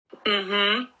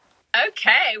Mm-hmm.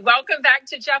 Okay, welcome back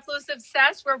to Jeff Lewis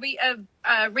Obsessed, where we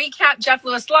recap Jeff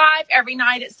Lewis Live every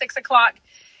night at 6 o'clock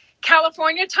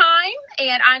California time.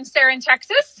 And I'm Sarah in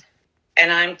Texas.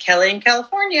 And I'm Kelly in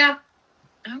California.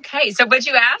 Okay, so would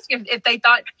you ask if they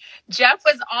thought Jeff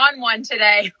was on one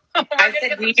today? I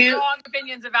said, get some strong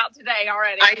opinions about today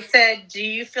already. I said, do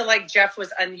you feel like Jeff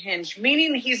was unhinged?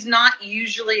 Meaning he's not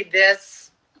usually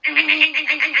this.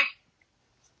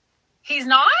 He's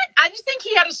not? I just think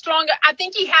he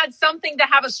had something to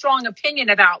have a strong opinion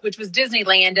about, which was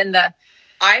Disneyland and the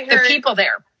people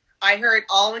there. I heard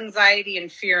all anxiety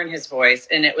and fear in his voice,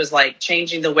 and it was like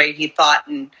changing the way he thought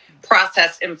and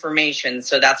processed information.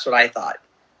 So that's what I thought.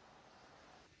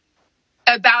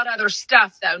 About other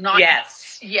stuff, though, not...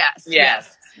 Yes. Yeah.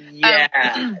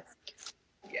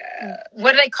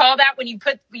 What do they call that when you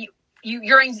put...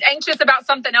 You're anxious about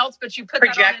something else, but you put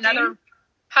Projecting? that on another...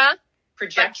 Huh?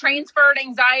 Like transferred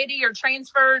anxiety or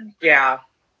transferred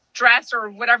stress or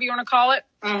whatever you want to call it.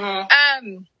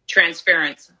 Mm-hmm.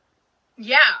 Transference.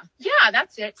 Yeah,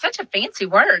 that's it. Such a fancy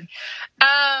word.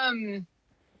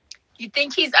 You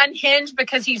think he's unhinged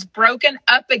because he's broken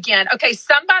up again. Okay,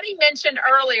 somebody mentioned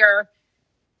earlier,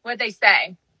 what'd they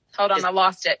say? Hold on, I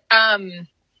lost it.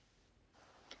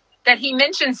 That he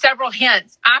mentioned several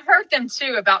hints. I heard them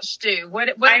too about Stu. What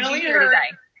did you hear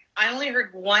today? I only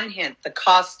heard one hint, the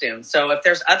costume. So if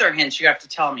there's other hints, you have to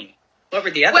tell me. What were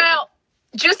the other hints?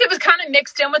 Just it was kind of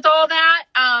mixed in with all that.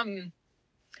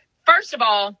 First of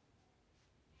all,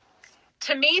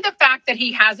 to me, the fact that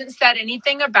he hasn't said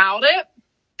anything about it.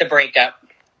 The breakup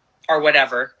or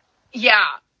whatever. Yeah.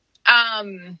 I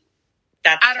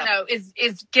don't know,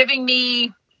 is giving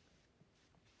me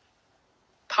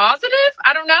positive.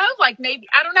 I don't know. Like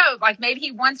maybe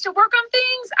he wants to work on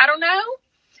things. I don't know.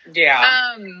 Yeah.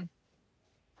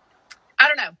 I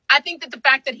don't know. I think that the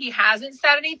fact that he hasn't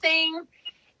said anything,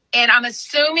 and I'm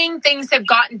assuming things have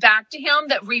gotten back to him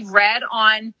that we've read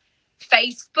on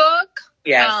Facebook.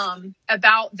 Yes.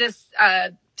 About this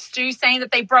Stu saying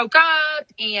that they broke up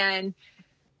and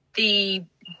the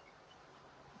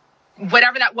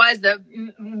whatever that was,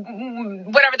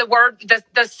 whatever the word,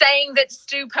 the saying that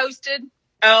Stu posted.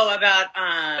 Oh, about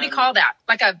what do you call that?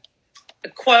 Like a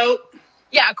quote?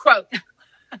 Yeah, a quote.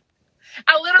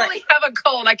 I literally have a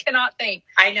cold. I cannot think.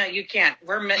 I know you can't.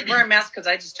 We're a mess because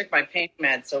I just took my pain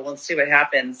med, so we'll see what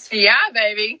happens. Yeah,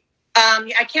 baby.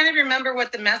 I can't even remember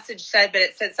what the message said, but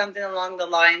it said something along the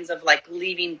lines of like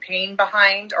leaving pain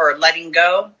behind or letting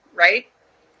go, right?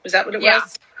 Was that what it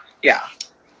was? Yeah.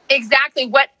 Exactly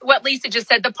what Lisa just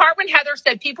said. The part when Heather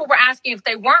said people were asking if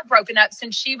they weren't broken up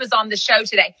since she was on the show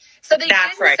today. So they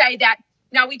didn't say that.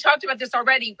 Now, we talked about this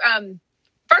already.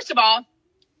 First of all,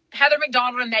 Heather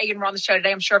McDonald and Megan were on the show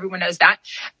today. I'm sure everyone knows that.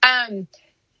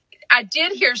 I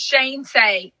did hear Shane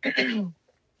say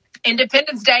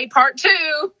Independence Day Part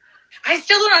 2. I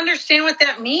still don't understand what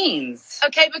that means.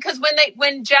 Okay, because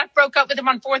when Jeff broke up with him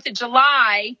on 4th of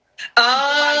July, he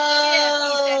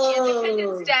said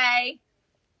Independence Day.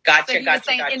 Gotcha, so he was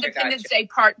saying Independence Day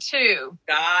Part 2.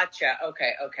 Gotcha.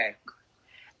 Okay.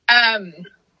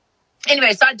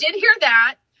 Anyway, so I did hear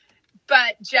that,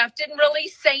 but Jeff didn't really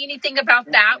say anything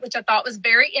about that, which I thought was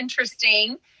very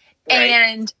interesting. Right.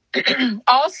 And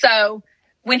also,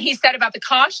 when he said about the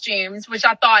costumes, which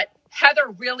I thought Heather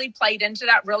really played into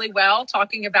that really well,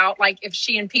 talking about like if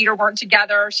she and Peter weren't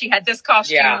together, she had this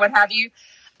costume, what have you.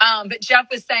 But Jeff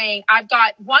was saying, I've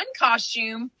got one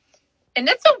costume, and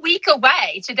it's a week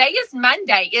away. Today is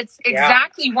Monday. It's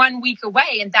exactly 1 week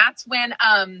away. And that's when,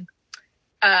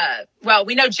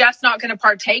 we know Jeff's not going to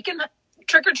partake in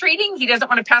trick-or-treating. He doesn't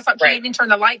want to pass out candy and turn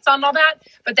the lights on and all that.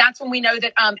 But that's when we know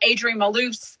that Adrian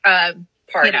Malouf's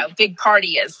big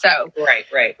party is. So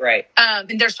Right.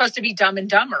 And they're supposed to be Dumb and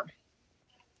Dumber.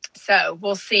 So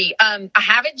we'll see. I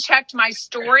haven't checked my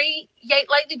story yet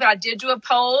lately, but I did do a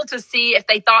poll to see if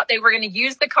they thought they were going to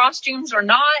use the costumes or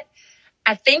not.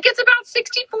 I think it's about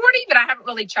 60-40, but I haven't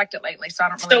really checked it lately, so I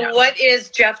don't really know. So what is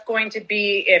Jeff going to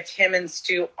be if him and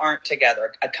Stu aren't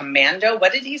together? A commando?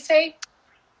 What did he say?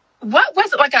 What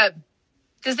was it?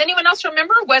 Does anyone else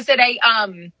remember? Was it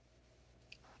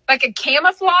like a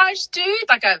camouflage dude?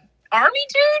 Like a army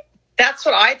dude? That's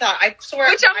what I thought. I swear.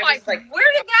 Which I'm like,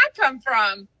 where did that come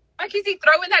from? Like, is he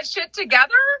throwing that shit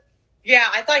together? Yeah,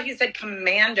 I thought he said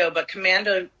commando, but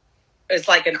commando is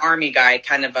like an army guy,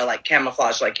 kind of a like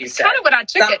camouflage, like you said. Kind of what I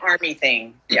took Some army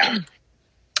thing. Yeah.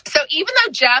 So even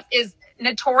though Jeff is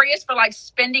notorious for like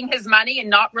spending his money and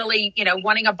not really,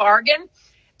 wanting a bargain,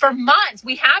 for months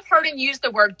we have heard him use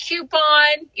the word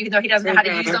coupon, even though he doesn't know how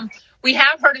to use them. We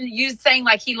have heard him saying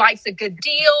like he likes a good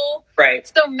deal.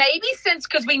 Right. So maybe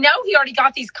because we know he already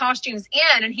got these costumes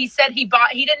in, and he said he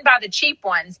didn't buy the cheap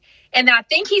ones. And then I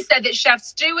think he said that Chef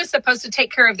Stu is supposed to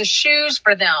take care of the shoes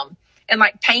for them and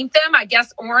like paint them, I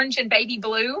guess, orange and baby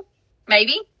blue,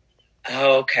 maybe.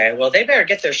 Okay. Well, they better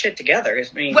get their shit together.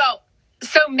 Well,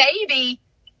 so maybe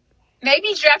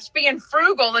Jeff's being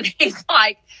frugal and he's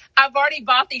like, I've already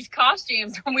bought these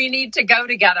costumes. We need to go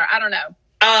together. I don't know.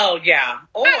 Oh, yeah.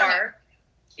 Or,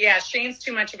 yeah, Shane's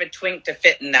too much of a twink to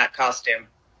fit in that costume.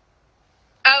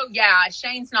 Oh, yeah.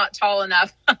 Shane's not tall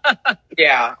enough.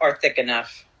 Yeah, or thick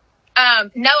enough.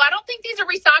 No, I don't think these are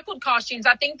recycled costumes.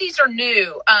 I think these are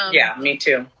new. Yeah, me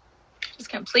too.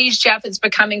 Please, Jeff, it's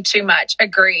becoming too much.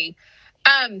 Agree.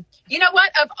 You know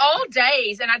what? Of all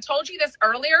days, and I told you this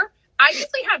earlier, I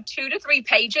usually have 2 to 3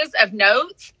 pages of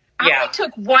notes. I only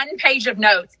took 1 page of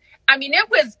notes. I mean, it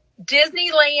was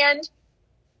Disneyland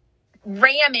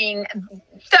ramming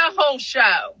the whole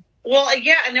show. Well,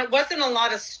 yeah, and it wasn't a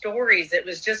lot of stories. It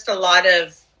was just a lot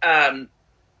of,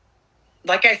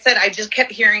 like I said, I just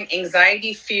kept hearing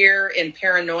anxiety, fear, and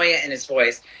paranoia in his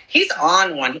voice. He's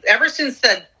on one. Ever since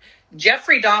the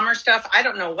Jeffrey Dahmer stuff, I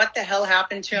don't know what the hell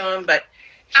happened to him, but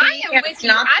I am with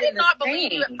you. I did not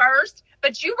believe you at first,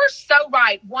 but you were so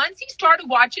right. Once he started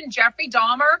watching Jeffrey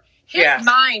Dahmer, his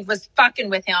mind was fucking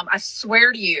with him. I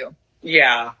swear to you.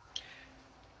 Yeah.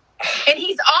 And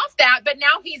he's off that, but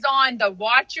now he's on The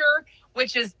Watcher,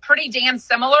 which is pretty damn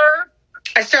similar.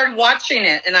 I started watching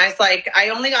it, and I was like, I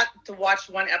only got to watch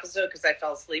 1 episode because I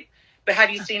fell asleep. But have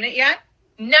you seen it yet?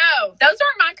 No, those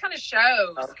aren't my kind of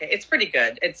shows. Okay, it's pretty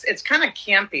good. It's kind of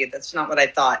campy. That's not what I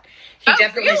thought.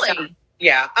 Really?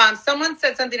 Yeah. Someone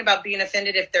said something about being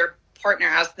offended if their partner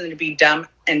asked them to be Dumb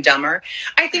and Dumber.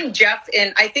 I think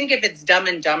I think if it's Dumb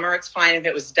and Dumber, it's fine. If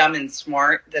it was Dumb and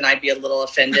Smart, then I'd be a little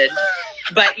offended.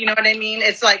 But you know what I mean?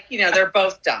 It's like, they're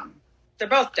both dumb. They're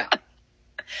both dumb.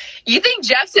 You think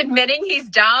Jeff's admitting he's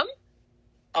dumb?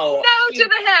 Oh, no to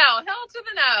the hell to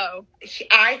the no.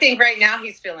 I think right now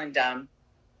he's feeling dumb.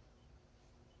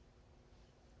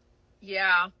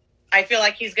 Yeah. I feel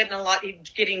like he's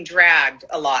getting dragged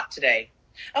a lot today.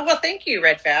 Oh, well, thank you,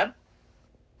 Red Fab.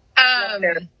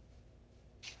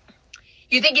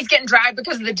 You think he's getting dragged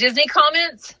because of the Disney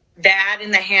comments? That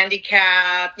and the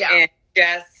handicap and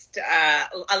just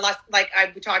a lot, like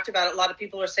we talked about it, a lot of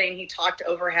people are saying he talked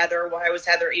over Heather. Why was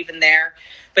Heather even there?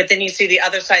 But then you see the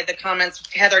other side of the comments,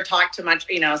 Heather talked too much,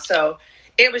 so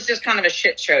it was just kind of a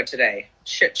shit show today.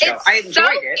 Shit show. I enjoyed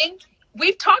it.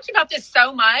 We've talked about this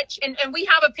so much, and we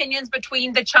have opinions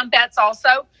between the chumpettes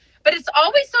also, but it's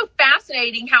always so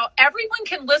fascinating how everyone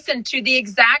can listen to the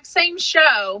exact same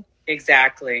show.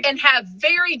 Exactly. And have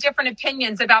very different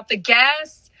opinions about the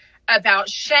guests, about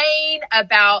Shane,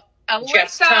 about Alyssa.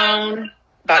 Jeff's tone.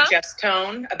 About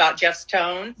Jeff's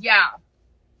tone. Yeah.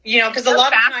 Because a lot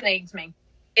of times, fascinates me.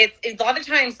 It's a lot of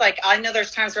times, like, I know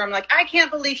there's times where I'm like, I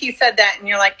can't believe he said that. And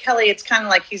you're like, Kelly, it's kind of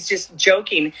like he's just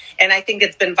joking. And I think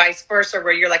it's been vice versa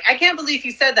where you're like, I can't believe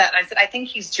he said that. And I said, I think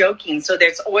he's joking. So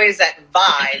there's always that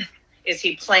vibe. Is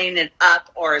he playing it up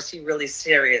or is he really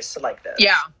serious like this?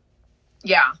 Yeah.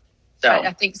 Yeah. So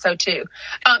I think so too.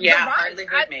 Hardly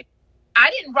heard me.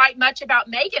 I didn't write much about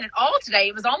Megan at all today.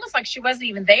 It was almost like she wasn't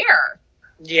even there.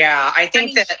 Yeah. I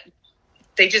think that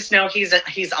they just know he's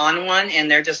on one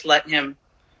and they're just letting him.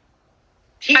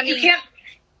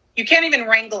 You can't even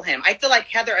wrangle him. I feel like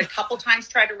Heather a couple times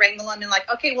tried to wrangle him and like,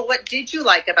 okay, well, what did you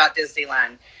like about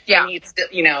Disneyland? Yeah.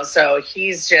 So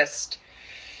he's just.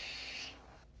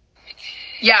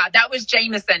 Yeah, that was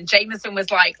Jameson. Jameson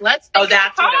was like, let's think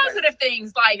of positive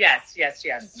things. Like, yes.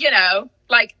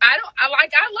 Like, I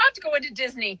love to go into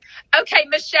Disney. Okay,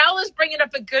 Michelle is bringing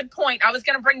up a good point. I was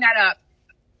going to bring that up.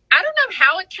 I don't know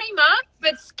how it came up,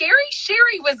 but Scary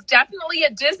Sherry was definitely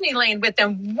at Disneyland with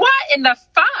them. What in the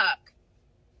fuck?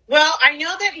 Well, I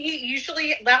know that he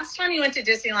usually, last time he went to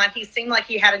Disneyland, he seemed like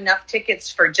he had enough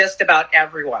tickets for just about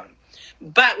everyone.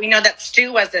 But we know that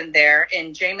Stu wasn't there,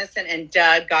 and Jameson and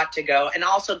Doug got to go. And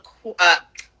also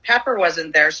Pepper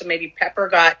wasn't there, so maybe Pepper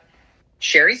got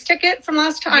Sherry's ticket from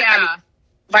last time. Yeah.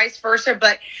 Vice versa.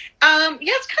 But,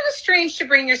 it's kind of strange to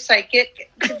bring your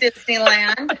psychic to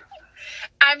Disneyland.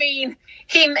 I mean,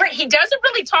 he doesn't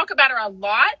really talk about her a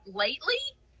lot lately.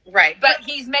 Right. But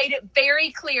he's made it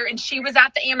very clear. And she was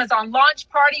at the Amazon launch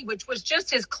party, which was just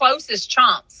his closest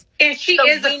chumps. And she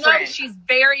is a friend. Know she's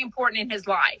very important in his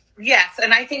life. Yes.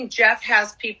 And I think Jeff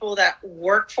has people that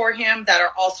work for him that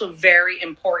are also very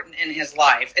important in his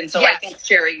life. And so I think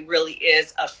Sherry really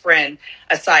is a friend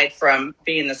aside from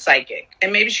being the psychic.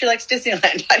 And maybe she likes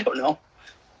Disneyland. I don't know.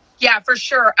 Yeah, for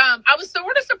sure. I was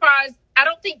sort of surprised I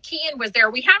don't think Kian was there.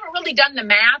 We haven't really done the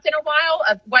math in a while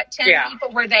of what 10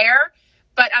 people were there,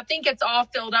 but I think it's all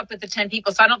filled up with the 10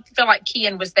 people. So I don't feel like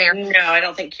Kian was there. No, I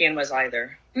don't think Kian was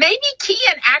either. Maybe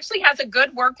Kian actually has a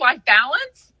good work-life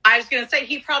balance. I was going to say,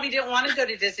 he probably didn't want to go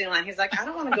to Disneyland. He's like, I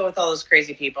don't want to go with all those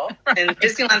crazy people. And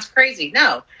Disneyland's crazy.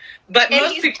 No. But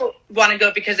most people want to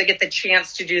go because they get the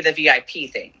chance to do the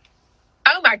VIP thing.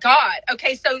 Oh, my God.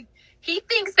 Okay, so he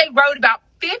thinks they rode about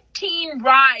 15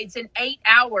 rides in 8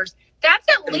 hours. That's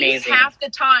at least half the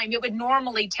time it would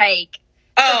normally take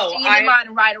to stand in line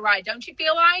and ride a ride. Don't you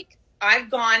feel like?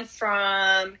 I've gone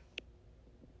from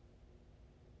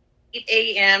 8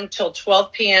 a.m. till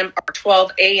 12 p.m. or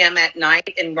 12 a.m. at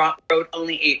night and rode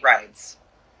only 8 rides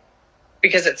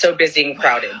because it's so busy and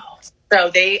crowded. Wow.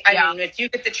 So I mean, if you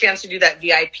get the chance to do that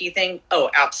VIP thing, oh,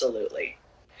 absolutely.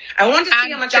 I want to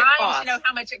see how much it costs. To know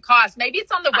how much it costs. Maybe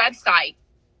it's on the website.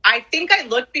 I think I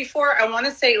looked before. I want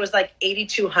to say it was like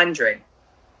 $8,200.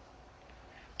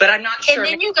 But I'm not sure.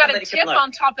 And then you got a tip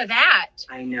on top of that.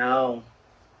 I know.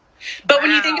 But when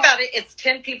you think about it, it's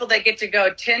 10 people that get to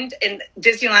go. 10 in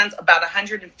Disneyland's about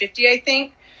 150, I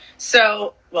think.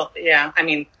 So, well, yeah, I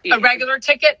mean. A regular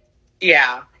ticket?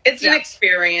 Yeah. It's an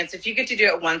experience. If you get to do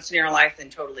it once in your life, then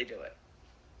totally do it.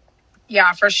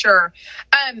 Yeah, for sure.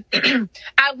 I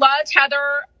loved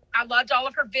Heather. I loved all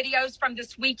of her videos from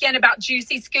this weekend about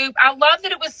Juicy Scoop. I love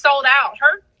that it was sold out.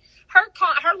 Her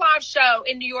live show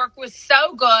in New York was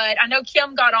so good. I know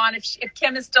Kim got on, if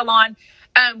Kim is still on.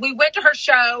 We went to her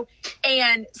show,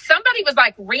 and somebody was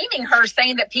like reaming her,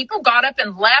 saying that people got up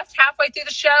and left halfway through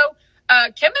the show.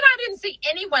 Kim and I didn't see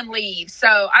anyone leave, so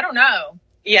I don't know.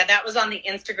 Yeah, that was on the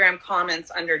Instagram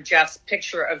comments under Jeff's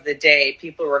picture of the day.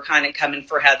 People were kind of coming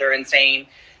for Heather and saying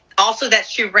also that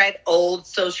she read old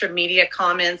social media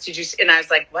comments. And I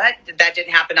was like, what? That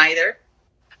didn't happen either.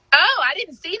 Oh, I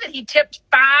didn't see that he tipped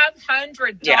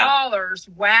 $500. Yeah.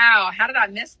 Wow. How did I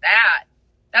miss that?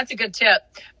 That's a good tip.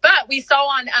 But we saw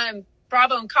on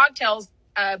Bravo and Cocktails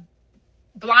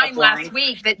Blind last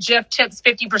week that Jeff tips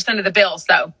 50% of the bill.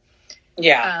 So,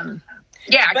 Kim,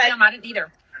 I didn't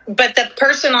either. But the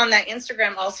person on that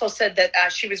Instagram also said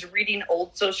that she was reading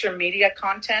old social media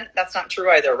content. That's not true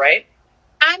either, right?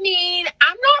 I mean,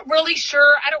 I'm not really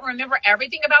sure. I don't remember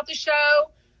everything about the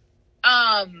show.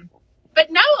 But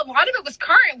no, a lot of it was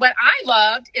current. What I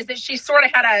loved is that she sort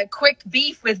of had a quick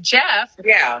beef with Jeff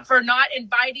for not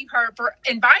inviting her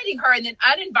and then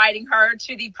uninviting her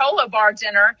to the Polo Bar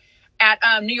dinner at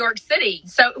New York City.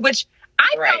 So, which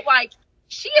I felt like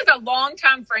she is a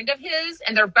longtime friend of his,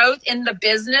 and they're both in the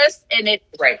business, and it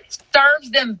serves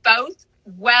them both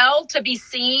well to be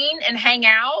seen and hang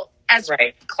out as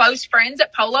close friends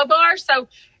at Polo Bar. So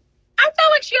I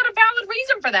felt like she had a valid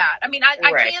reason for that. I mean, I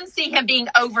can see him being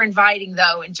over-inviting,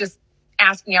 though, and just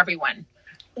asking everyone.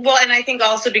 Well, and I think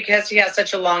also because he has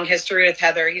such a long history with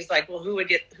Heather, he's like, well, who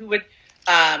could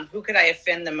I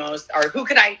offend the most, or who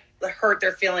could I hurt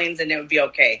their feelings and it would be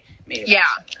okay? Maybe.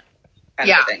 Kind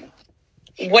of thing.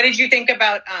 What did you think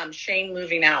about Shane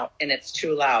moving out and It's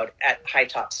Too Loud at High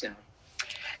Tops now?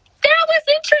 That was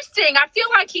interesting. I feel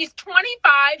like he's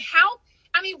 25.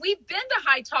 We've been to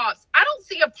High Tops. I don't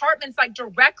see apartments like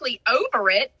directly over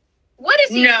it. What is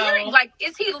he hearing? Like,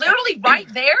 is he literally right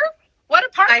there? What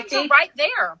apartments are right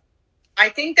there? I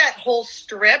think that whole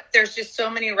strip, there's just so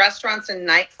many restaurants and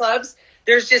nightclubs.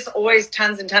 There's just always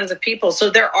tons and tons of people. So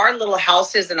there are little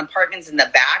houses and apartments in the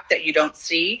back that you don't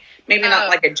see. Maybe not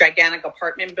like a gigantic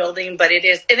apartment building, but it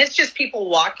is. And it's just people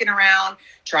walking around,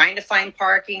 trying to find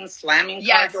parking, slamming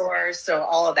car doors. So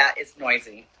all of that is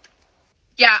noisy.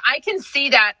 Yeah, I can see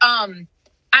that. Are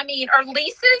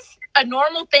leases a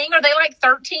normal thing? Are they like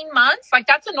 13 months? Like,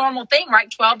 that's a normal thing, right?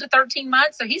 12 to 13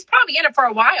 months. So he's probably in it for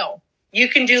a while. You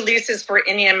can do leases for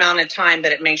any amount of time,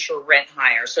 but it makes your rent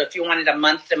higher. So if you wanted a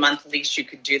month-to-month lease, you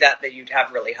could do that, but you'd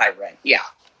have really high rent. Yeah.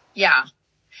 Yeah.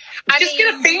 Just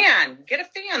get a fan. Get a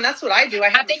fan. That's what I do.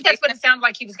 I think that's what it sounded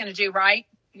like he was going to do, right?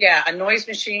 Yeah, a noise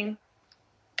machine.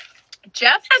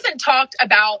 Jeff hasn't talked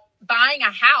about buying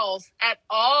a house at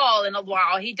all in a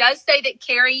while. He does say that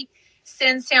Carrie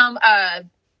sends him,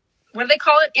 what do they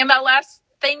call it? MLS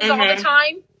things all the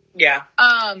time. Yeah.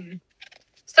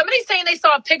 Somebody's saying they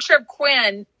saw a picture of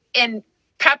Quinn in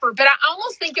Pepper, but I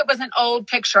almost think it was an old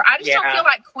picture. I just don't feel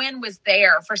like Quinn was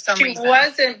there for some reason. She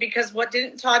wasn't, because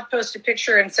didn't Todd post a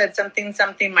picture and said something,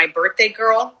 my birthday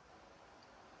girl?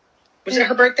 Was it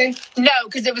her birthday? No,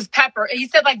 because it was Pepper. He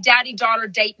said like daddy-daughter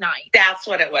date night. That's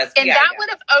what it was. And that would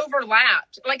have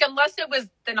overlapped. Like, unless it was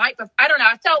the night before. I don't know.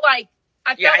 I felt like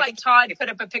Todd put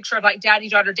up a picture of like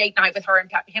daddy-daughter date night with her and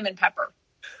him and Pepper.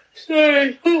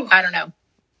 Sorry. I don't know.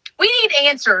 We need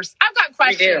answers. I've got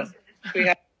questions. We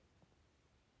do.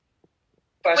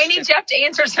 We need Jeff to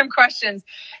answer some questions.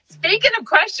 Speaking of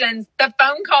questions, the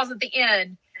phone calls at the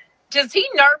end. Is he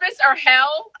nervous or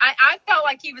hell? I felt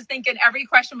like he was thinking every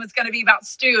question was going to be about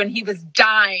Stu, and he was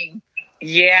dying.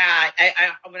 Yeah,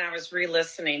 when I was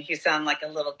re-listening, he sounded like a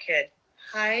little kid.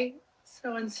 Hi,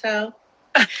 so-and-so.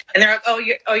 And they're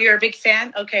like, you're a big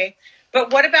fan? Okay.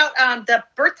 But what about the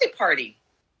birthday party?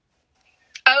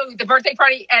 Oh, the birthday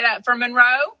party for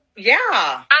Monroe? Yeah.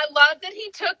 I love that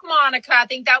he took Monica. I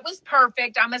think that was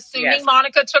perfect. I'm assuming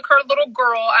Monica took her little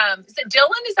girl. Is it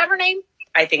Dylan? Is that her name?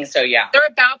 I think so, yeah. They're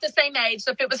about the same age.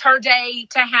 So if it was her day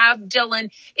to have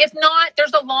Dylan, if not,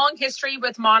 there's a long history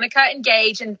with Monica and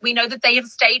Gage, and we know that they have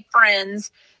stayed friends.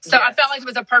 So I felt like it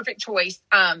was a perfect choice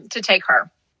to take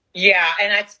her. Yeah,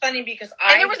 and it's funny because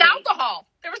there was alcohol.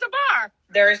 There was a bar.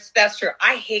 That's true.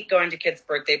 I hate going to kids'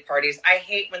 birthday parties. I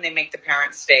hate when they make the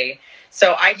parents stay.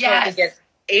 So I totally get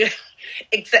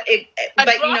but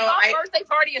birthday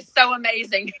party is so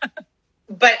amazing.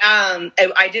 But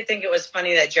I did think it was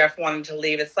funny that Jeff wanted to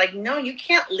leave. It's like, no, you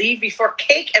can't leave before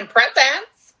cake and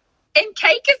presents. And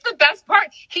cake is the best part.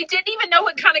 He didn't even know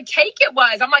what kind of cake it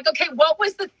was. I'm like, okay, what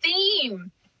was the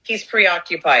theme? He's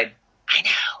preoccupied. I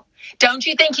know. Don't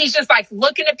you think he's just like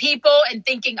looking at people and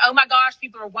thinking, oh my gosh,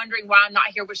 people are wondering why I'm not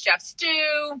here with Chef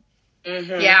Stu?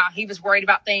 Mm-hmm. Yeah, he was worried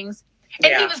about things.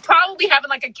 And he was probably having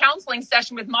like a counseling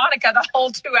session with Monica the whole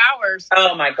 2 hours.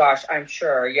 Oh my gosh, I'm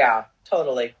sure. Yeah,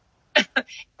 totally.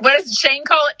 What does Shane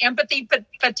call it? Empathy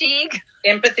fatigue?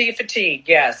 Empathy fatigue,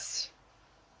 yes.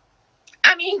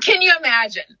 I mean, can you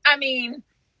imagine? I mean,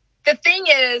 the thing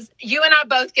is, you and I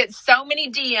both get so many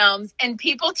DMs, and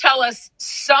people tell us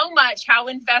so much how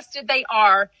invested they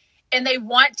are, and they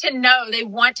want to know, they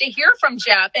want to hear from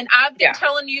Jeff. And I've been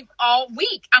telling you all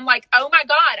week, I'm like, oh my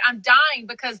God, I'm dying,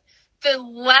 because the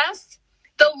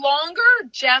longer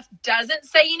Jeff doesn't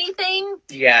say anything,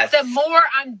 the more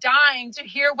I'm dying to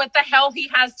hear what the hell he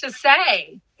has to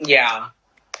say. Yeah.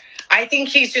 I think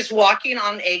he's just walking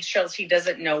on eggshells. He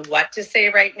doesn't know what to say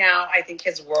right now. I think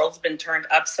his world's been turned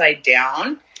upside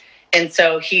down. And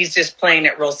so he's just playing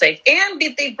it real safe. And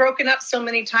they've broken up so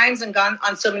many times and gone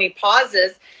on so many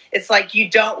pauses. It's like you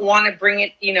don't want to bring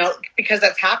it, because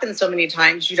that's happened so many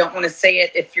times. You don't want to say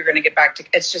it if you're going to get back to,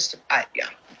 it's just, I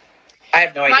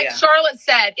have no idea. Like Charlotte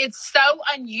said, it's so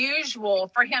unusual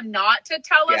for him not to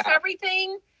tell us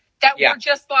everything that we're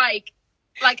just like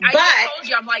I just told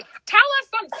you, I'm like, tell us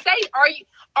something.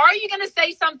 Are you going to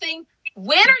say something?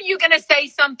 When are you going to say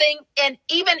something? And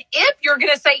even if you're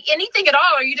going to say anything at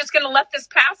all, are you just going to let this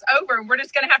pass over? And we're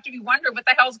just going to have to be wondering what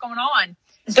the hell's going on.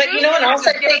 But you know what else?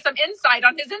 Give us some insight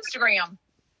on his Instagram.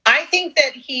 I think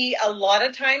that a lot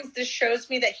of times this shows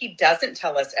me that he doesn't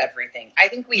tell us everything. I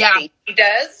think we think he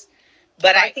does,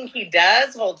 but I think he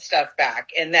does hold stuff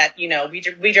back, and that,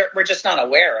 we're just not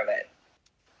aware of it.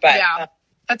 But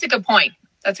that's a good point.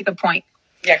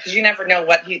 Yeah, because you never know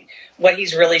what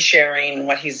he's really sharing and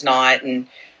what he's not. And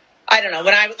I don't know.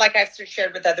 When I've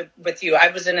shared with you, I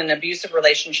was in an abusive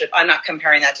relationship. I'm not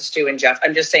comparing that to Stu and Jeff.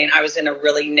 I'm just saying I was in a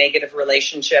really negative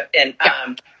relationship,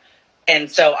 and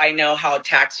so I know how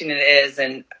taxing it is,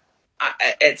 and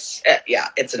it's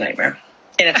a nightmare,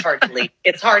 and it's hard to leave.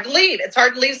 It's hard to leave. It's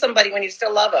hard to leave somebody when you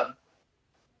still love them.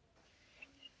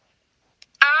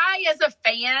 I, as a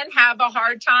fan, have a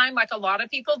hard time, like a lot of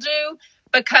people do,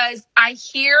 because I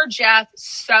hear Jeff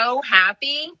so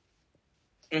happy.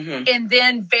 Mm-hmm. And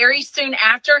then very soon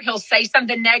after, he'll say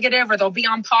something negative or they'll be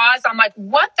on pause. I'm like,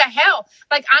 what the hell?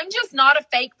 Like, I'm just not a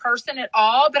fake person at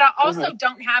all, but I also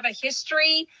don't have a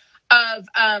history of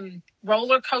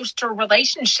roller coaster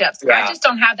relationships. I just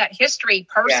don't have that history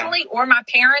personally or my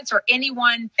parents or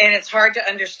anyone. And it's hard to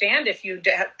understand if you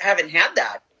haven't had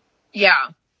that. Yeah.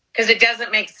 Because it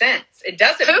doesn't make sense. It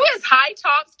doesn't. Who is High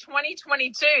Tops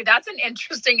 2022? That's an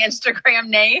interesting Instagram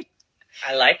name.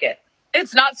 I like it.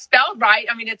 It's not spelled right.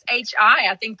 I mean, it's H-I,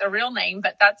 I think the real name,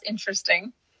 but that's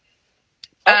interesting.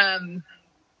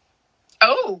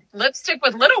 Lipstick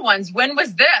with Little Ones. When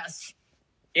was this?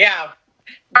 Yeah.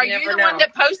 Are you the one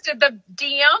that posted the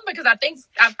DM? Because I think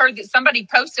I've heard that somebody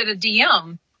posted a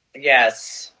DM.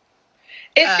 Yes.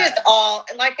 It's just all,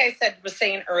 like I was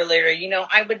saying earlier,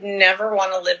 I would never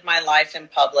want to live my life in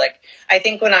public. I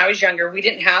think when I was younger, we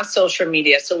didn't have social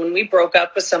media. So when we broke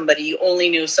up with somebody, you only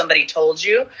knew somebody told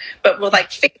you. But with like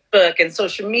Facebook and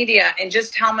social media and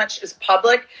just how much is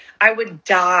public, I would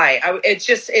die.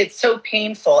 It's so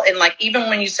painful. And like, even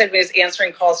when you said when he was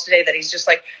answering calls today that he's just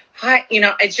like, hi,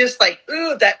 it's just like,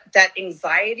 ooh, that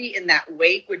anxiety and that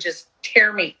weight would just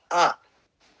tear me up.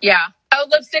 Yeah. Oh,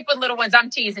 Lipstick with Little Ones. I'm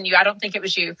teasing you. I don't think it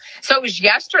was you. So it was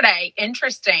yesterday.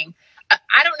 Interesting.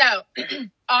 I don't know.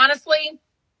 Honestly,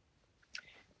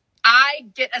 I I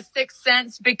get a sixth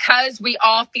sense because we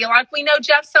all feel like we know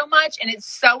Jeff so much, and it's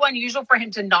so unusual for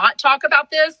him to not talk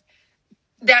about this,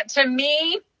 that to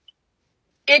me,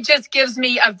 it just gives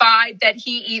me a vibe that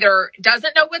he either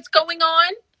doesn't know what's going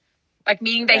on, like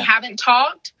meaning they haven't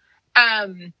talked,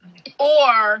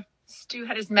 or Stu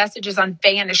had his messages on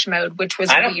vanish mode, which was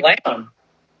I don't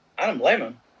blame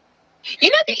him. You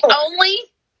know, the only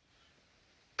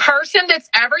person that's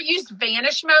ever used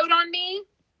vanish mode on me,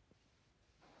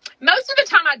 most of the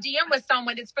time I DM with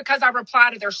someone, it's because I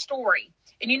reply to their story.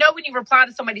 And you know, when you reply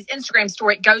to somebody's Instagram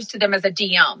story, it goes to them as a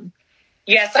DM.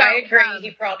 Yes, so, I agree.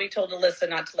 He probably told Alyssa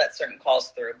not to let certain calls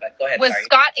through, but go ahead. Was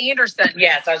Scott Anderson.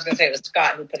 Yes, I was going to say it was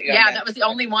Scott who put you on. Yeah, that was the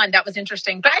only one that was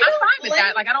interesting. But I'm fine with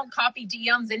that. Like, I don't copy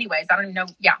DMs anyways. I don't even know.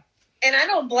 Yeah. And I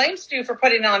don't blame Stu for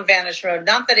putting it on vanish mode.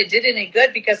 Not that it did any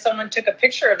good, because someone took a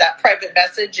picture of that private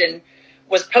message and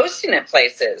was posting it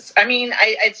places. I mean,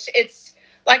 it's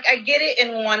like, I get it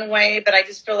in one way, but I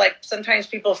just feel like sometimes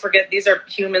people forget these are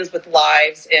humans with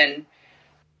lives, and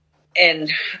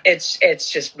it's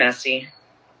just messy.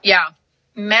 Yeah.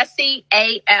 Messy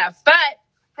AF. But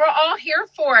we're all here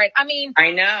for it. I mean,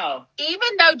 I know.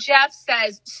 Even though Jeff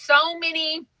says so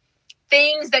many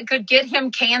things that could get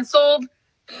him canceled,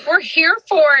 we're here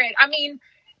for it. I mean,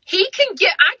 I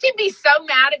can be so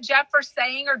mad at Jeff for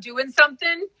saying or doing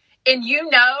something, and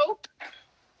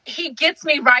he gets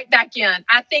me right back in.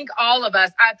 I think all of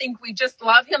us, I think we just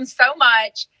love him so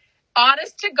much.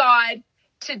 Honest to God,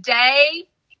 today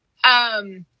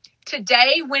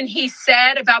when he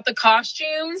said about the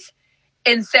costumes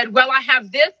and said, well, I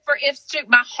have this for if Stu,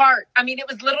 my heart. I mean, it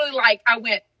was literally like, I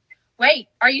went, wait,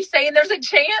 are you saying there's a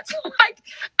chance? Like,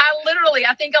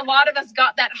 I think a lot of us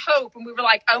got that hope, and we were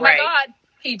like, oh my God,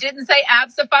 he didn't say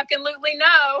abso-fucking-lutely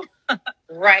no.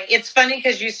 Right. It's funny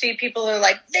because you see people who are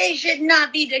like, they should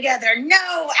not be together.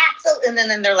 No, absolutely. And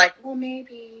then they're like, well,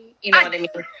 maybe. You know what I mean?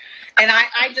 And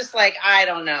I just like, I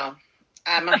don't know.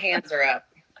 My hands are up.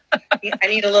 I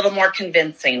need a little more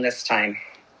convincing this time.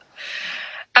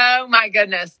 Oh, my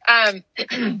goodness.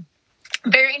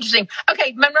 Very interesting.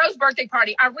 Okay, Monroe's birthday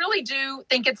party. I really do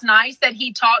think it's nice that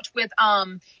he talked with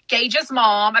Gage's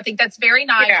mom. I think that's very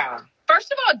nice. Yeah.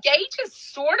 First of all, Gage has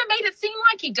sort of made it seem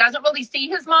like he doesn't really see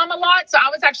his mom a lot. So I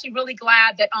was actually really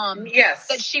glad that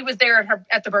that she was there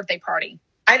at the birthday party.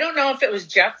 I don't know if it was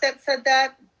Jeff that said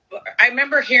that. I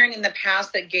remember hearing in the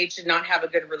past that Gage did not have a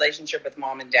good relationship with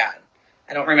mom and dad.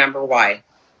 I don't remember why.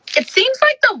 It seems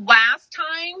like the last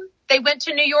time they went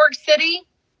to New York City,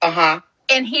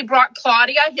 and he brought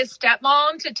Claudia, his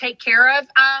stepmom, to take care of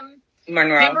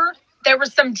Monroe. Remember, there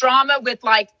was some drama with,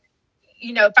 like,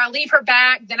 you know, if I leave her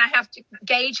back, then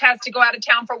Gage has to go out of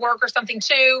town for work or something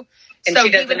too. And so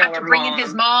he would have to bring in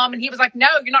his mom. And he was like, no,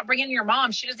 you're not bringing your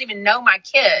mom. She doesn't even know my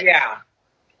kid. Yeah.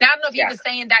 Now, I don't know if he was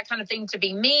saying that kind of thing to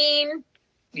be mean.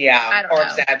 Yeah. I don't know.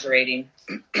 Exaggerating.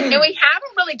 And we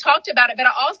haven't really talked about it, but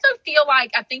I also feel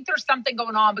like I think there's something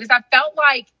going on, because I felt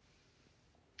like,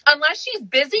 unless she's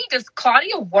busy, does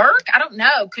Claudia work? I don't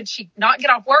know. Could she not get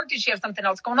off work? Did she have something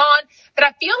else going on? But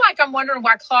I feel like I'm wondering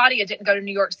why Claudia didn't go to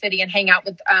New York City and hang out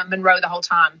with Monroe the whole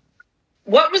time.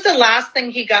 What was the last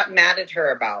thing he got mad at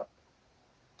her about?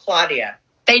 Claudia.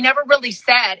 They never really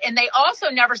said. And they also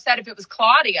never said if it was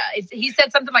Claudia. He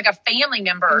said something like a family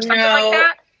member or something like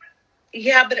that.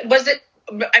 Yeah, but was it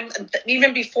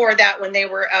even before that, when they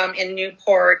were in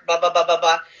Newport, blah, blah, blah, blah,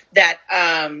 blah, that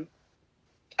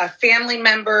a family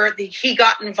member, he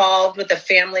got involved with a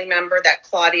family member that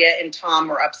Claudia and Tom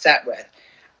were upset with.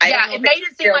 It made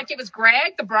it seem like it was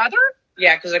Greg, the brother.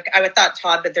 Yeah, because I would thought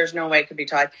Todd, but there's no way it could be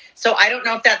Todd. So I don't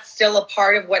know if that's still a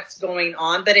part of what's going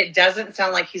on, but it doesn't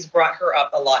sound like he's brought her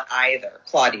up a lot either,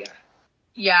 Claudia.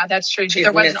 Yeah, that's true.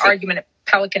 There was an argument at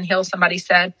Pelican Hill, somebody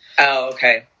said. Oh,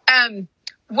 okay.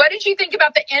 What did you think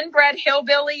about the inbred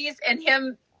hillbillies and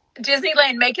him,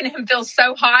 Disneyland, making him feel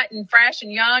so hot and fresh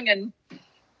and young and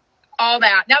all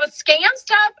that? Now, the scam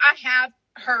stuff I have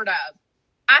heard of.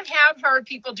 I have heard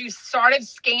people do sort of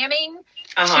scamming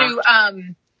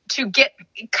to get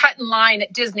cut in line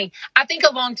at Disney. I think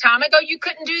a long time ago you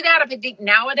couldn't do that. I think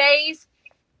nowadays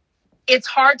it's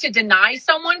hard to deny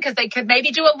someone because they could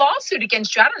maybe do a lawsuit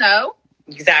against you. I don't know.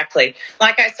 Exactly.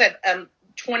 Like I said,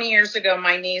 20 years ago,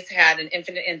 my niece had an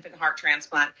infant heart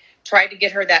transplant. Tried to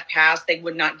get her that pass. They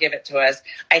would not give it to us.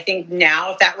 I think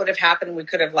now if that would have happened, we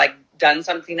could have done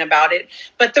something about it.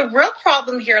 But the real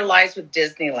problem here lies with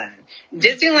Disneyland.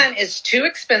 Disneyland is too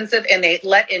expensive and they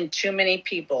let in too many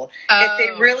people. If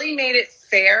they really made it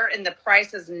fair and the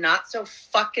price is not so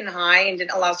fucking high and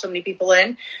didn't allow so many people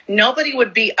in, nobody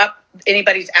would be up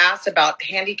anybody's ass about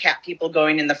handicapped people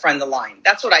going in the front of the line.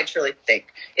 That's what I truly think.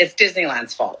 It's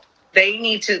Disneyland's fault. They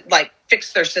need to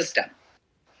fix their system.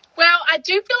 Well, I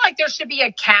do feel like there should be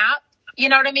a cap. You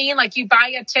know what I mean? Like you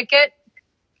buy a ticket,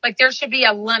 like there should be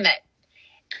a limit.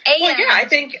 And, well, yeah, I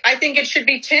think it should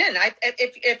be 10.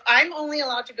 If I'm only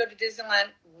allowed to go to Disneyland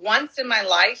once in my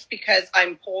life because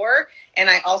I'm poor and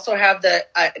I also have the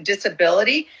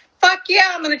disability, fuck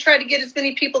yeah, I'm going to try to get as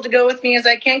many people to go with me as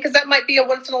I can because that might be a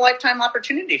once in a lifetime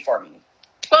opportunity for me.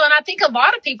 Well, and I think a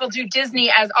lot of people do Disney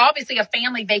as obviously a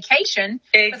family vacation,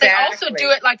 exactly. But they also do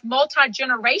it like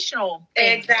multi-generational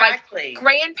things. Exactly. Like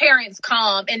grandparents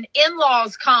come and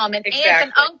in-laws come and aunts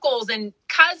and uncles and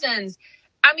cousins.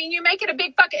 I mean, you make it a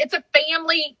big bucket. It's a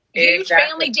family, huge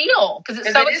family deal because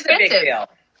it's so expensive. It is a big deal.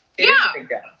 It is a big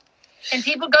deal. And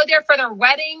people go there for their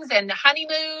weddings and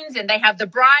honeymoons, and they have the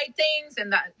bride things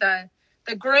and the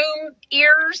groom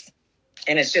ears.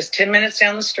 And it's just 10 minutes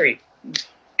down the street.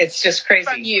 It's just crazy.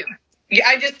 From you. Yeah,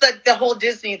 I just the whole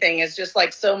Disney thing is just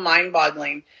like so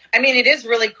mind-boggling. I mean, it is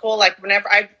really cool. Like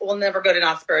whenever I will never go to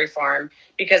Knott's Berry Farm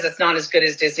because it's not as good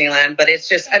as Disneyland, but it's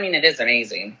just, I mean, it is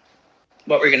amazing.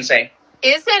 What were you going to say?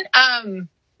 Isn't isn't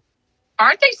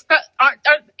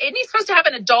he supposed to have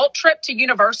an adult trip to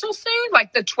Universal soon?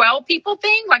 Like the 12 people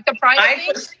thing, like the private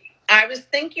thing? I was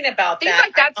thinking about that. Seems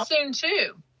like that's soon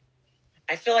too.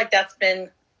 I feel like that's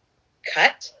been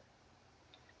cut.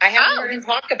 I haven't heard him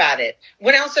talk about it.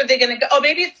 When else are they going to go? Oh,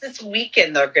 maybe it's this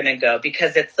weekend they're going to go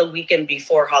because it's the weekend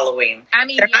before Halloween. I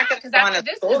mean, they're not going to go on a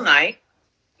school night.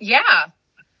 Yeah.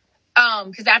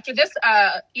 Because after this,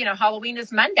 Halloween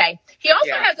is Monday. He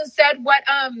also hasn't said what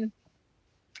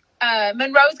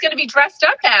Monroe's going to be dressed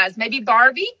up as. Maybe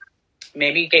Barbie?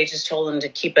 Maybe Gage just told him to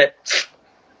keep it.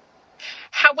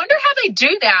 I wonder how they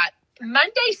do that.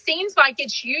 Monday seems like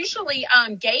it's usually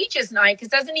Gage's night because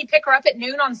doesn't he pick her up at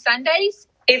noon on Sundays?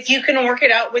 If you can work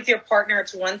it out with your partner,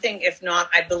 it's one thing. If not,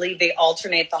 I believe they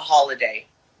alternate the holiday.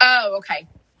 Oh, okay.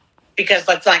 Because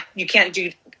it's like you can't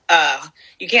do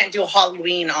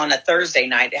Halloween on a Thursday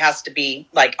night. It has to be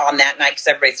like on that night because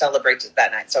everybody celebrates it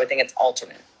that night. So I think it's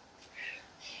alternate.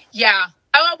 Yeah.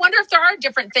 Oh, I wonder if there are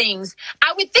different things.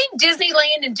 I would think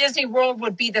Disneyland and Disney World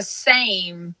would be the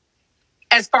same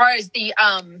as far as the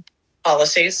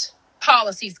policies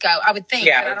go. I would think.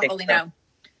 Yeah, but I don't really know.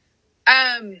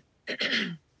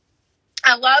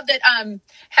 I love that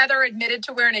Heather admitted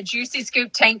to wearing a Juicy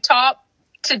Scoop tank top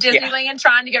to Disneyland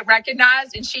trying to get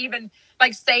recognized. And she even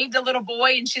like saved a little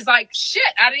boy. And she's like, shit,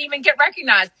 I didn't even get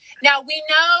recognized. Now we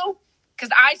know, because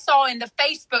I saw in the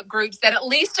Facebook groups that at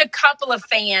least a couple of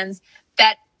fans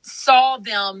that saw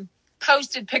them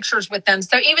posted pictures with them.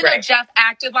 So even though Jeff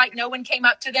acted like no one came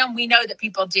up to them, we know that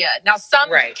people did. Now some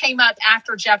came up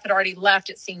after Jeff had already left,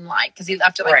 it seemed like, because he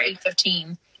left at like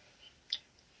 8:15.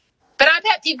 But I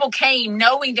bet people came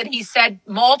knowing that he said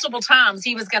multiple times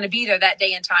he was going to be there that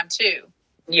day and time too.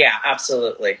 Yeah,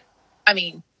 absolutely. I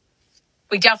mean,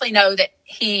 we definitely know that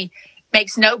he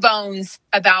makes no bones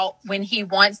about when he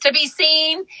wants to be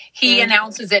seen. He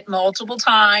announces it multiple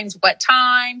times, what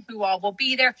time, who all will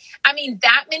be there. I mean,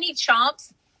 that many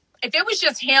chumps. If it was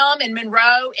just him and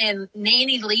Monroe and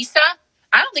Nanny Lisa,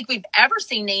 I don't think we've ever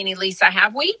seen Nanny Lisa,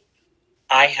 have we?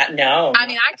 No. I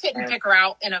mean, I couldn't pick her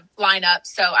out in a lineup,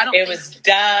 so I don't. It was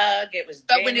Doug. It was.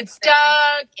 But Jameson. when it's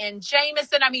Doug and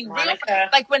Jameson, I mean,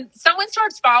 like when someone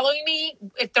starts following me,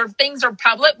 if their things are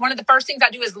public, one of the first things I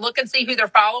do is look and see who they're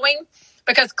following,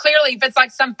 because clearly, if it's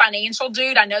like some financial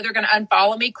dude, I know they're going to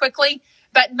unfollow me quickly.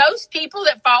 But most people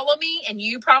that follow me, and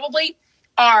you probably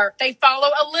are, they follow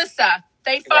Alyssa,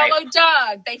 they follow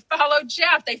Doug, they follow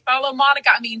Jeff, they follow Monica.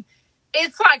 I mean,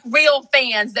 it's like real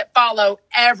fans that follow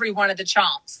every one of the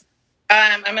chomps.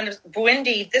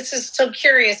 Wendy, this is so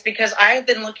curious because I have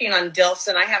been looking on Dilfs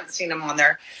and I haven't seen them on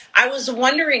there. I was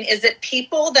wondering, is it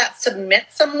people that submit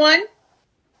someone?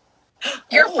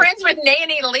 You're friends with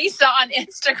Nanny Lisa on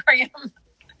Instagram.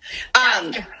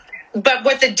 But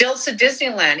with the Dilfs at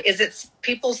Disneyland, is it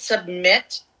people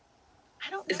submit? I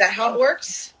don't know. Is that how it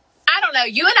works? I don't know.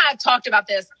 You and I have talked about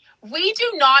this. We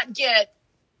do not get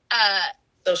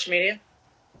social media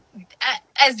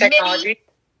as technology.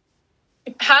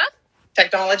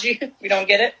 Technology. We don't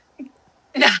get it.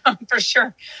 No, for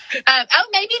sure.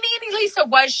 Maybe Nanny Lisa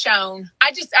was shown.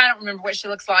 I don't remember what she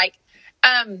looks like.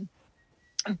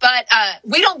 But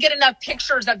we don't get enough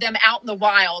pictures of them out in the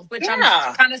wild, which I'm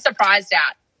kind of surprised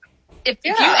at. If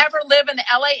you ever live in the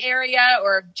LA area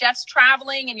or Jeff's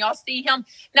traveling and y'all see him.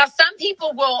 Now, some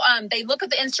people will, they look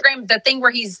at the Instagram, the thing where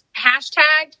he's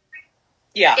hashtagged.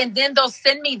 Yeah. And then they'll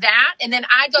send me that. And then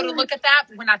I go to look at that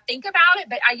when I think about it.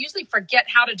 But I usually forget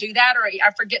how to do that, or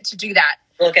I forget to do that.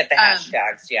 Look at the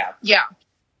hashtags. Yeah. Yeah.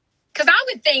 Because I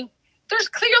would think there's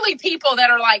clearly people that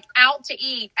are like out to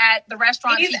eat at the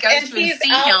restaurants he goes to and see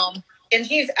him. And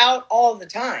he's out all the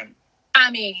time.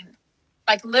 I mean,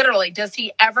 like literally, does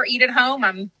he ever eat at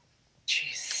home?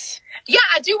 Jeez. Yeah,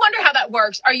 I do wonder how that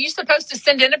works. Are you supposed to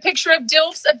send in a picture of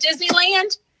DILFs of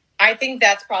Disneyland? I think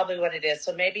that's probably what it is.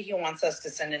 So maybe he wants us to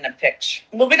send in a picture.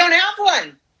 Well, we don't have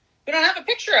one. We don't have a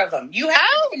picture of him.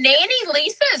 Nanny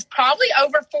Lisa is probably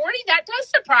over 40. That does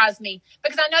surprise me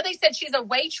because I know they said she's a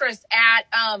waitress at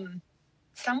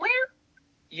somewhere.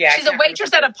 Yeah, she's a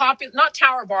waitress at a popular, not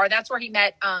Tower Bar. That's where he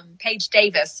met Paige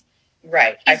Davis.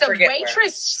 Right. She's a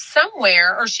waitress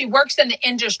somewhere, or she works in the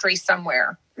industry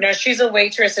somewhere. No, she's a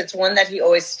waitress. It's one that he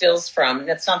always steals from.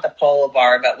 It's not the Polo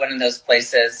Bar, but one of those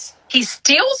places. He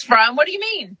steals from? What do you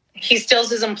mean? He steals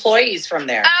his employees from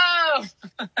there. Oh.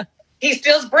 He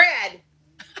steals bread.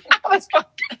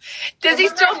 Does he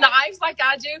steal knives like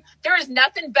I do? There is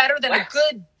nothing better than a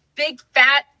good, big,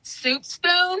 fat soup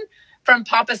spoon from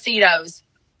Papacitos.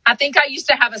 I think I used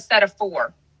to have a set of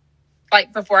 4,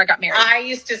 like before I got married. I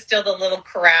used to steal the little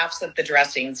carafes that the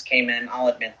dressings came in. I'll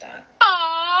admit that.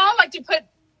 Aw, like to put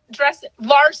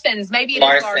Larson's. Maybe it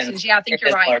is Larson's. Yeah, I think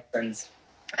you're right. Larson's.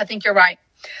 I think you're right.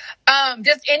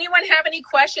 Does anyone have any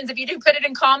questions? If you do, put it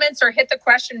in comments or hit the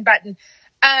question button.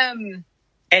 And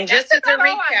just as a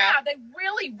recap, they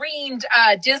really reamed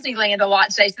Disneyland a lot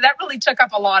today, so that really took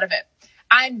up a lot of it.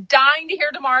 I'm dying to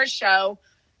hear tomorrow's show.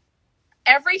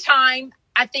 Every time,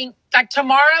 I think, like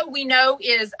tomorrow we know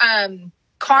is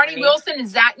Carney Wilson and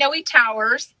Zach Noe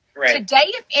Towers. Right. Today,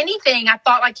 if anything, I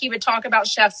thought like he would talk about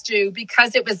Chef Stu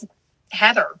because it was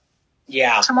Heather.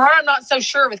 Yeah. Tomorrow, I'm not so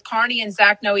sure with Carney and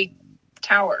Zach Noe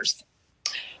Towers.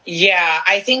 Yeah,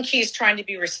 I think he's trying to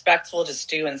be respectful to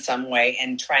Stu in some way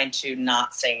and trying to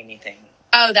not say anything.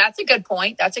 Oh, that's a good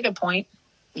point.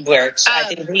 Where I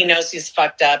think he knows he's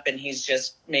fucked up and he's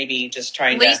just maybe just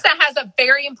trying Lisa has a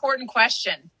very important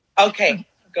question. Okay,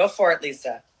 go for it,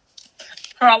 Lisa.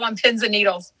 We're all on pins and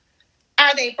needles.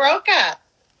 Are they broke up?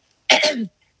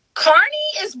 Carney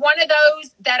is one of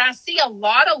those that I see a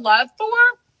lot of love for,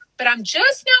 but I'm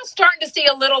just now starting to see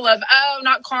a little of,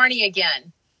 not Carney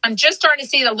again. I'm just starting to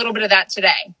see a little bit of that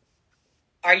today.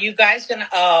 Are you guys going to...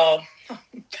 Oh.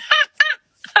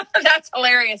 That's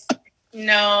hilarious.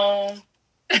 No.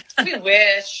 We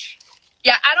wish.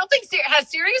 Yeah, I don't think... Has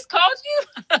Sirius called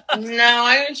you? No,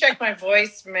 I didn't check my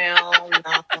voicemail.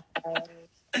 No.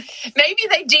 Maybe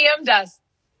they DM'd us.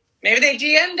 Maybe they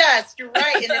DM'd us. You're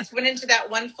right. And it's went into that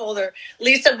one folder.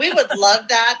 Lisa, we would love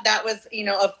that. That was,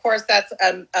 of course, that's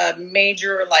a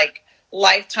major,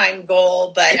 lifetime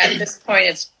goal. But at this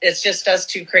point, it's just us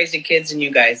 2 crazy kids and you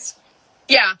guys.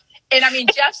 Yeah. And I mean,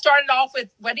 Jeff started off with,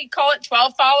 what did he call it?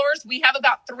 12 followers. We have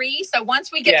about 3. So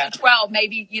once we get to 12,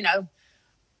 maybe,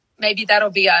 maybe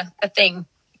that'll be a thing.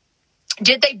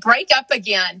 Did they break up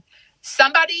again?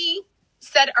 Somebody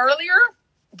said earlier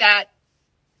that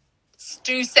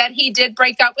Stu said he did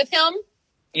break up with him.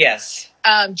 Yes.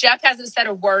 Jeff hasn't said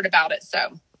a word about it,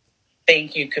 so.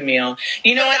 Thank you, Camille.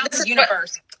 You know what?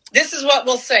 This is what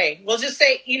we'll say. We'll just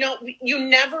say, you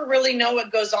never really know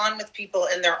what goes on with people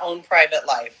in their own private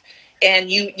life.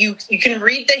 And you can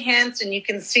read the hints and you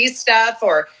can see stuff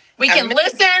or... We can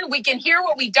listen. We can hear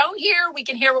what we don't hear. We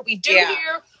can hear what we do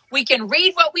hear. We can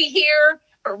read what we hear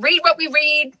or read what we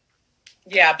read.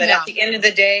 Yeah, but at the end of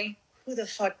the day... Who the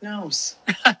fuck knows?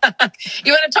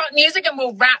 You want to talk music and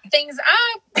we'll wrap things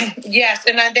up? Yes,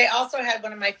 and they also had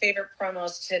one of my favorite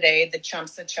promos today, the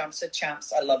Chumps.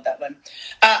 I love that one.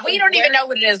 We don't even know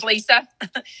what it is, Lisa.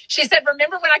 She said,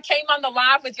 remember when I came on the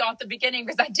live with y'all at the beginning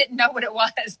because I didn't know what it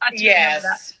was.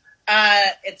 Yes.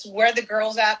 It's Where the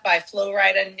Girls At by Flo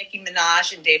Rida, Nicki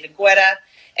Minaj, and David Guetta.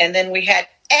 And then we had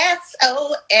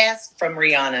SOS from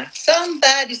Rihanna.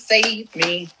 Somebody save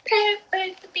me.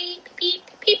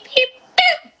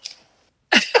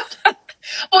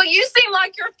 Well, you seem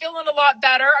like you're feeling a lot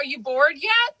better. Are you bored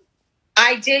yet?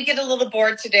 I did get a little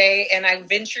bored today, and I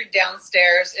ventured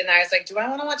downstairs, and I was like, do I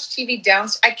want to watch TV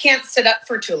downstairs? I can't sit up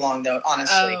for too long, though,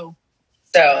 honestly. Oh.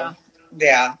 So,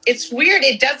 yeah. It's weird.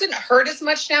 It doesn't hurt as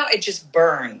much now. It just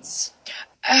burns.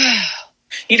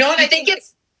 You know what I think?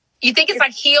 You think it's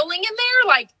like healing in there?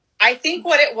 Like, I think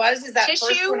what it was is that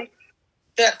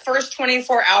first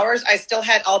 24 hours, I still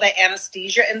had all that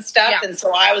anesthesia and stuff. Yeah. And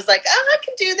so I was like, I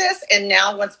can do this. And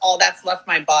now once all that's left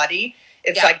my body,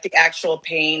 it's like the actual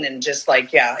pain and just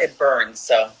it burns.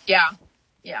 So, yeah.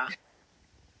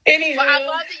 Anyway, well, I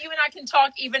love that you and I can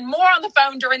talk even more on the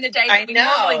phone during the day than we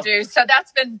normally do. So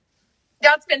that's been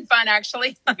fun,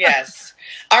 actually. Yes.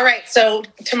 All right. So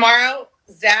tomorrow,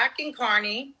 Zach and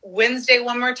Carney. Wednesday,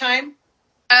 one more time.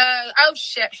 Oh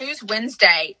shit! Who's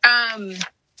Wednesday?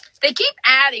 They keep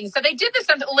adding. So they did this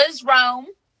on Liz Rome,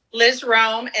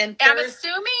 and I'm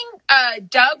assuming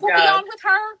Doug will be on with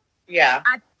her. Yeah.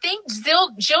 think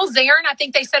Jill Zarin, I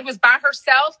think they said, was by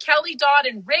herself. Kelly Dodd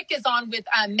and Rick is on with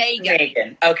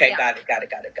Megan. Okay, Yeah. got it.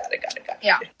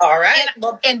 Yeah. All right.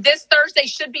 And this Thursday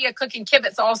should be a Cooking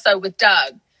Kibitz also with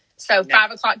Doug. So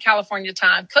 5 o'clock California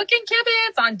time. Cooking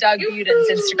Kibitz on Doug Buden's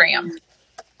Instagram.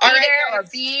 All be right, there guys.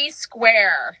 or be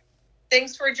square.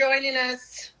 Thanks for joining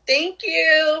us. Thank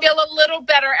you. Feel a little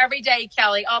better every day,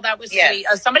 Kelly. Oh, that was sweet.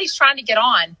 Oh, somebody's trying to get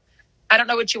on. I don't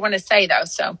know what you want to say, though.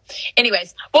 So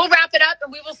anyways, we'll wrap it up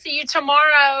and we will see you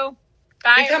tomorrow.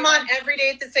 Bye. You come on every day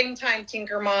at the same time,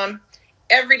 Tinker Mom.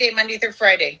 Every day, Monday through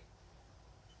Friday.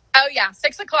 Oh, yeah.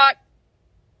 6 o'clock.